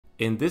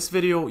In this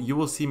video, you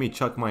will see me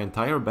chuck my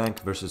entire bank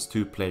versus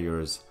 2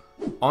 players.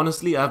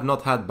 Honestly, I've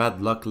not had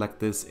bad luck like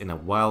this in a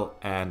while,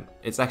 and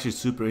it's actually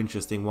super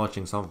interesting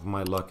watching some of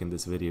my luck in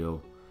this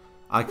video.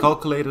 I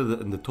calculated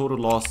that the total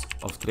loss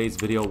of today's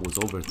video was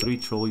over 3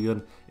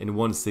 trillion in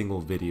one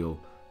single video.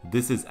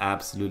 This is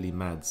absolutely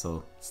mad,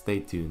 so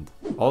stay tuned.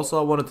 Also,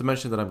 I wanted to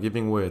mention that I'm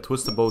giving away a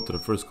twisted boat to the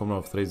first comer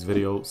of today's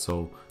video,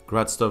 so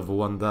congrats to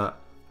everyone that.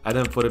 And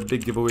then for the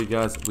big giveaway,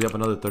 guys, we have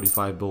another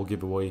 35 bill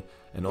giveaway,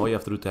 and all you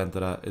have to do to enter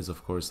that is,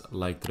 of course,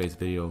 like today's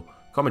video,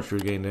 comment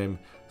your game name,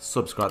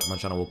 subscribe to my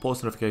channel with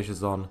post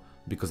notifications on,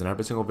 because in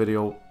every single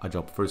video I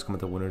drop first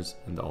commented winners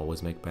and they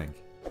always make bank.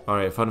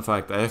 Alright, fun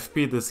fact, I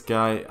FP'd this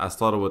guy. I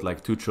started with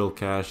like 2 trill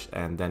cash,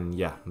 and then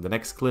yeah, the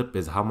next clip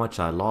is how much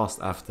I lost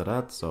after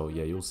that, so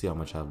yeah, you'll see how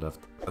much I have left.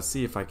 Let's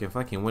see if I can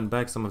fucking win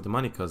back some of the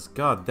money, cause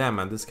god damn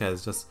man, this guy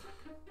is just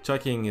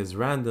chucking his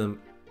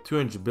random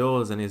 200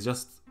 bills and he's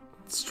just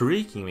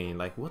streaking me,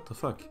 like what the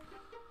fuck.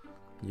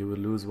 You will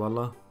lose,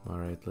 wallah.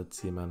 Alright,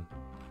 let's see man.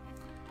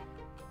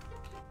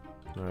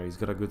 Alright, he's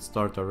got a good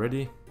start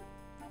already.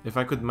 If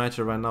I could match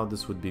it right now,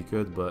 this would be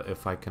good, but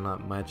if I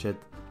cannot match it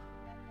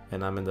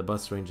and I'm in the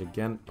bust range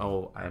again.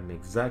 Oh, I'm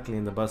exactly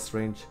in the bust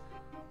range.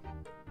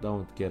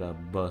 Don't get a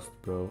bust,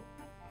 bro.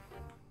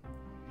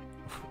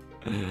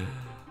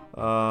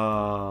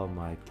 Oh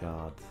my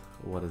god,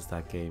 what is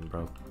that game,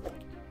 bro?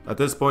 At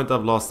this point,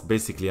 I've lost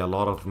basically a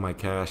lot of my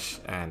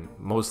cash, and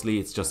mostly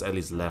it's just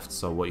Ellie's left,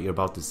 so what you're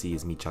about to see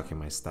is me chucking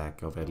my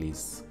stack of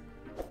Ellie's.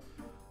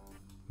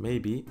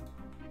 Maybe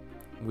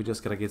we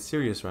just gotta get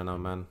serious right now,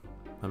 man.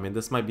 I mean,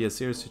 this might be a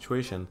serious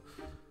situation.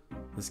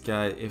 This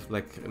guy, if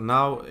like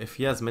now, if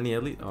he has many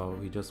Ellie, oh,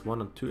 he just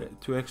won on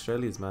two extra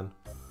Ellies, man.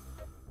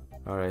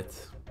 Alright,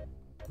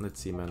 let's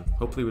see, man.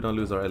 Hopefully we don't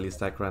lose our Ellie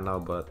stack right now,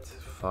 but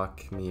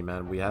fuck me,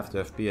 man. We have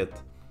to FP it.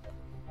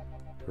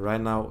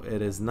 Right now,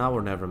 it is now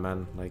or never,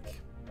 man.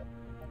 Like,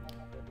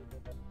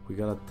 we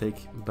gotta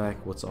take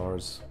back what's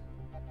ours.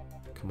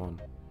 Come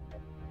on.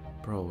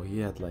 Bro, he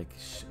had like,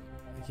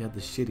 he had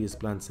the shittiest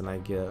plants, and I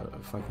get a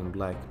fucking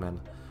black,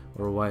 man.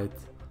 Or white.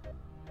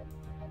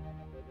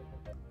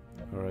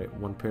 Alright,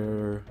 1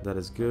 pair, that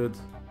is good.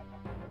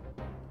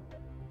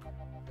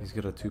 He's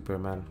got a 2 pair,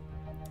 man.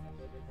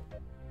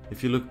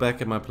 If you look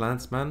back at my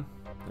plants, man,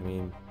 I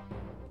mean,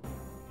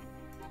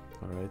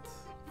 alright.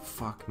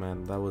 Fuck,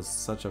 man, that was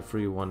such a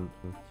free one.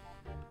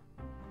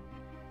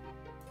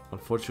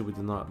 Unfortunately, we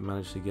did not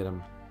manage to get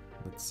him.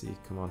 Let's see,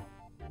 come on.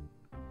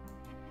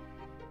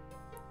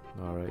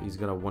 Alright, he's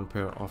got a 1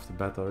 pair off the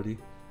bat already.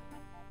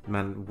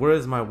 Man, where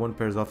is my 1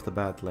 pairs off the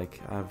bat?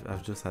 Like,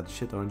 I've just had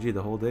shit RNG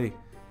the whole day.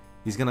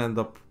 He's gonna end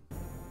up...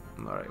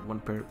 Alright, 1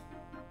 pair.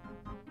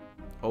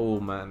 Oh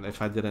man,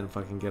 if I didn't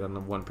fucking get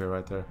on 1 pair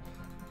right there.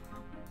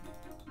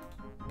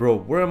 Bro,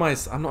 where am I?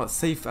 I'm not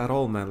safe at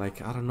all, man.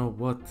 Like, I don't know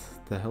what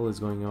the hell is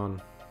going on.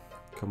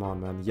 Come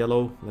on, man.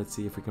 Yellow. Let's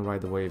see if we can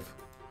ride the wave.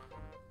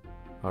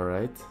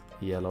 Alright,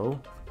 yellow.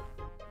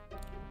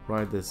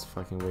 Ride this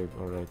fucking wave.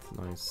 Alright,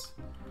 nice.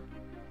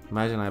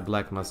 Imagine I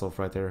blacked myself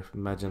right there.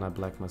 Imagine I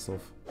blacked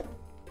myself.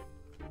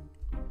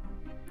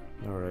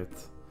 Alright.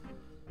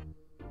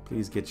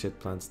 Please get shit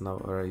plants now.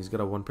 Alright, he's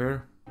got a 1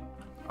 pair.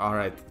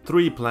 Alright,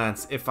 3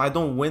 plants. If I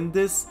don't win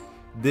this,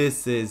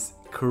 this is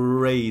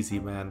crazy,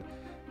 man.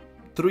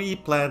 3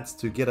 plants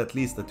to get at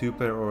least a 2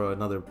 pair or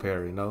another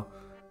pair, you know?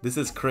 This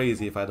is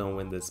crazy if I don't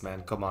win this,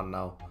 man. Come on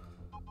now.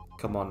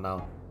 Come on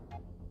now.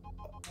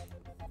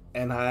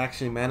 And I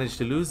actually managed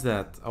to lose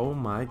that. Oh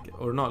my...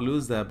 Or not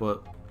lose that,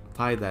 but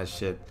tie that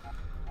shit.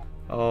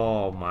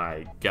 Oh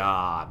my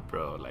god,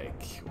 bro.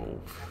 Like,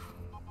 oof.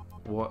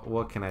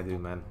 What can I do,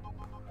 man?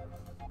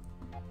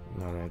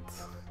 Alright,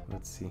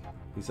 let's see.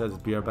 He says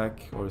beer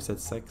back, or he said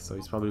sec, so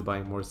he's probably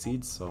buying more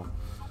seeds, so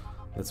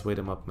let's wait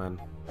him up,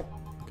 man.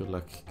 Good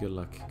luck, good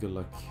luck, good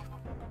luck.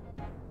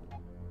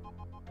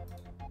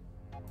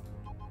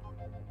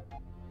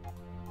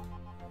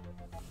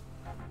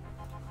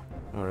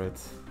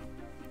 Alright.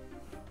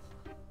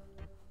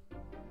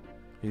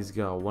 He's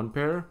got 1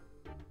 pair.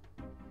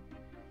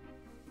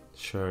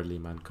 Surely,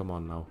 man, come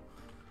on now.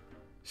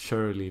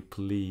 Surely,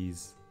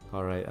 please.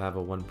 Alright, I have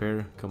a 1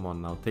 pair. Come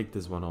on now, take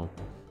this one home.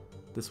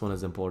 This one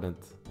is important.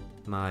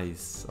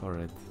 Nice.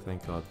 Alright,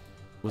 thank god.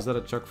 Was that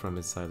a chuck from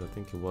his side? I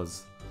think it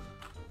was.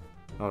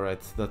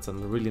 Alright, that's a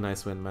really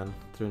nice win, man.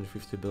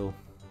 350 bill.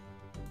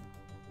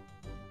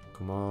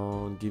 Come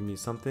on, give me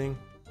something.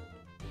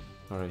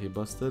 Alright, he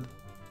busted.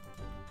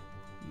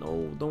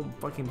 No, don't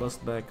fucking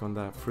bust back on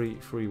that free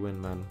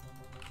win, man.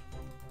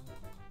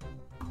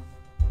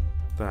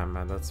 Damn,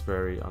 man, that's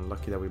very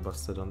unlucky that we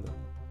busted on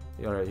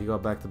that. Alright, you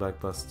got back-to-back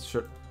bust.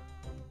 Sure.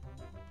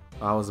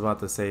 I was about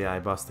to say I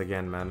bust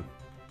again, man.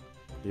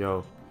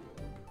 Yo.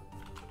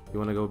 You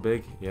wanna go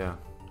big? Yeah.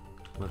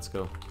 Let's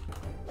go.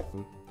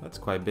 That's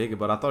quite big,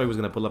 but I thought he was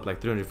gonna pull up like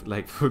 300,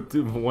 like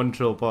 1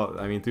 trill pot.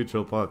 I mean 2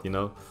 trill pot, you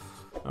know?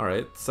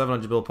 Alright,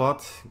 700 bill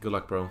pot. Good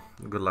luck, bro.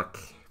 Good luck.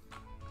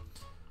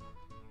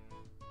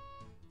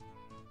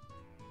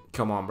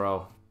 Come on,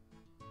 bro.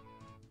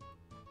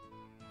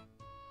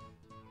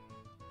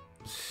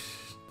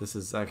 This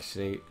is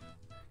actually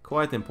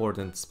quite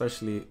important,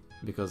 especially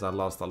because I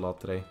lost a lot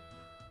today.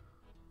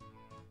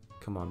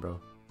 Come on,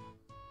 bro.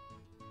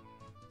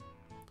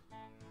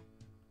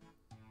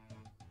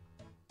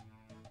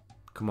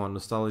 Come on,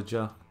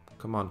 nostalgia.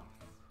 Come on.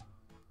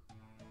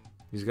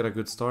 He's got a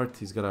good start.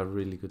 He's got a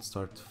really good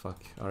start.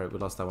 Fuck. Alright, we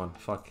lost that one.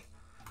 Fuck.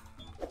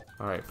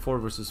 Alright, 4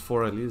 versus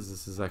 4 at least.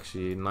 This is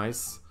actually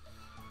nice.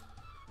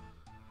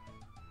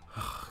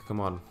 Come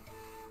on.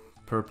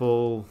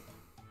 Purple.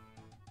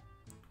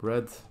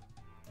 Red.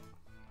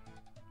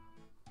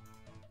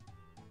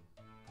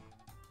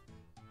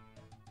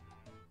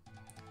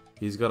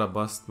 He's got a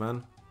bust,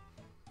 man.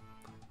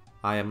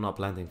 I am not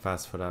planting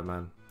fast for that,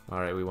 man.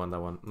 Alright, we won that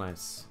one.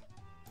 Nice.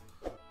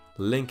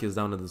 Link is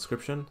down in the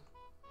description.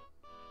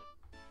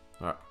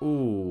 Alright.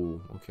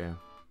 Ooh, okay.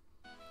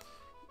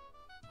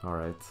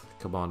 Alright,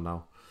 come on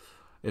now.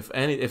 If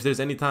there's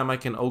any time I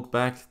can oak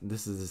back,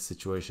 this is the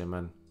situation,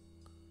 man.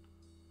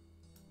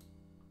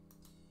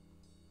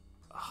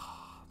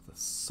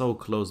 That's so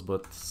close,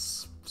 but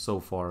so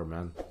far,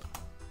 man.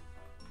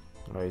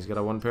 Alright, he's got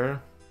a 1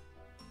 pair.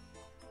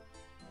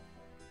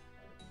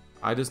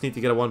 I just need to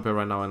get a 1 pair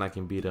right now and I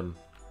can beat him.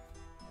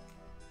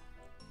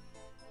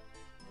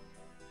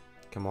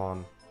 Come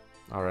on.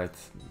 Alright.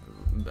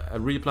 A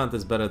replant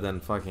is better than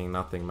fucking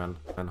nothing, man.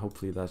 And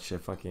hopefully that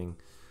shit fucking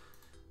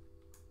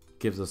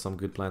gives us some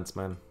good plants,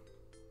 man.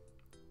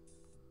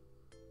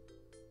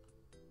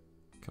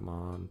 Come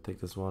on, take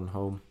this one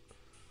home.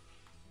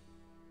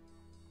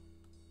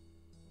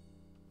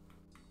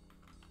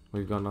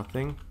 We've got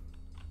nothing.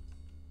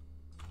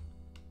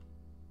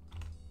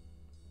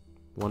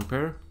 1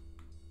 pair.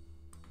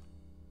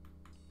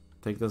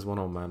 Take this one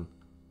home, man.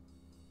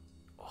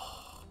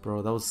 Oh,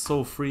 bro, that was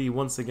so free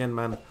once again,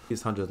 man.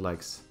 He's 100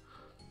 likes.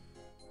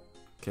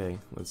 Okay,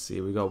 let's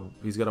see.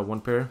 He's got a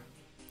 1 pair.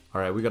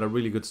 Alright, we got a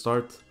really good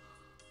start.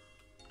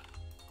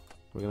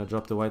 We're gonna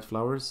drop the white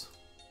flowers.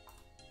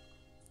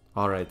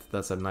 Alright,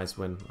 that's a nice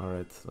win.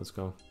 Alright, let's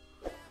go.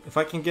 If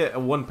I can get a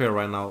 1 pair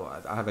right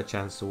now, I have a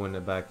chance to win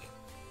it back.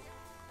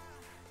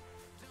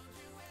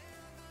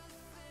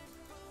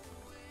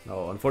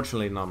 No,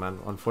 unfortunately not, man.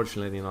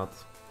 Unfortunately not.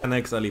 An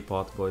XLE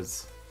pot,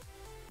 boys.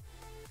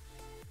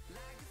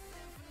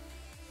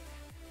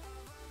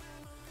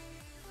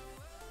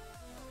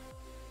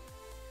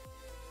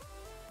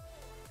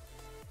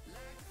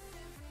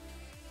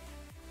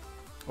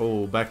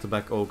 Oh,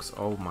 back-to-back oaks.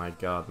 Oh my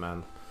god,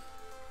 man.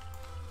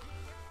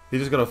 He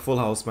just got a full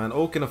house, man.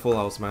 Oak in a full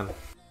house, man.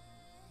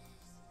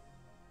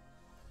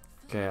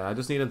 Okay, I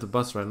just need him to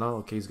bust right now.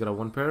 Okay, he's got a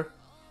 1 pair.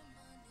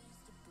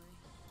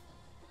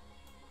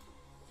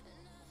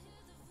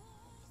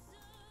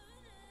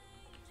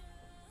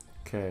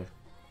 Okay.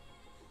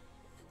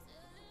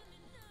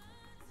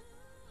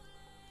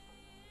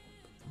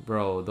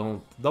 Bro,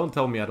 don't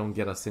tell me I don't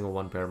get a single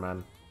 1 pair,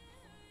 man.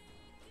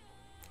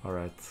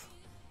 Alright.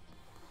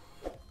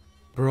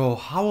 Bro,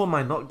 how am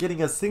I not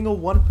getting a single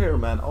 1 pair,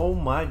 man? Oh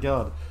my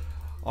god.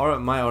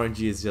 Alright, my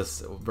RNG is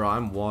just... Bro,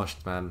 I'm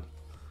washed, man.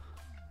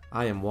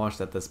 I am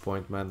washed at this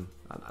point, man.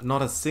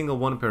 Not a single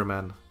 1 pair,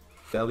 man.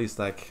 LE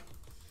stack.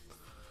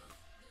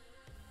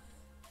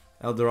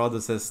 Eldorado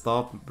says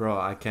stop.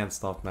 Bro, I can't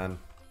stop, man.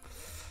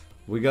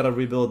 We gotta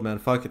rebuild, man.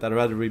 Fuck it. I'd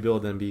rather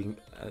rebuild than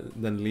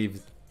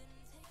leave.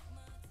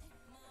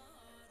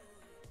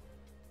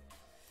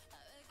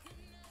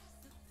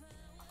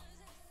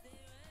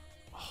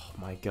 Oh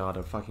my god,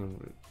 I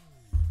fucking...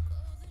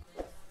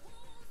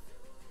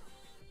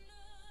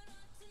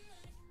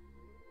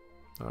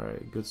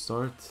 Alright, good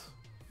start.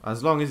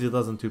 As long as he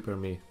doesn't 2 pair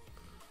me.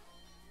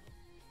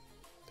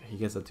 He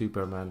gets a 2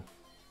 pair, man.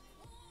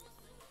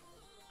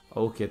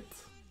 Oak it.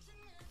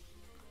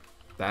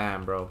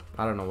 Damn, bro.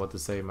 I don't know what to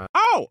say, man.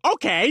 Oh,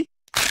 okay.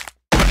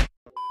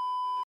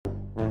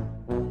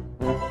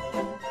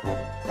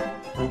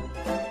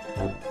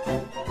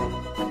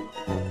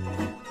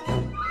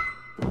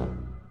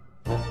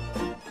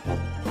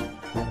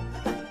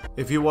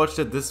 If you watched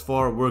it this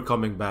far, we're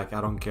coming back.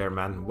 I don't care,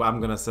 man. I'm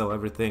gonna sell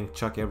everything,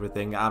 chuck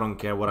everything. I don't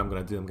care what I'm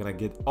gonna do. I'm gonna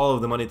get all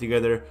of the money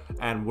together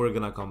and we're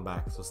gonna come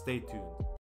back. So stay tuned.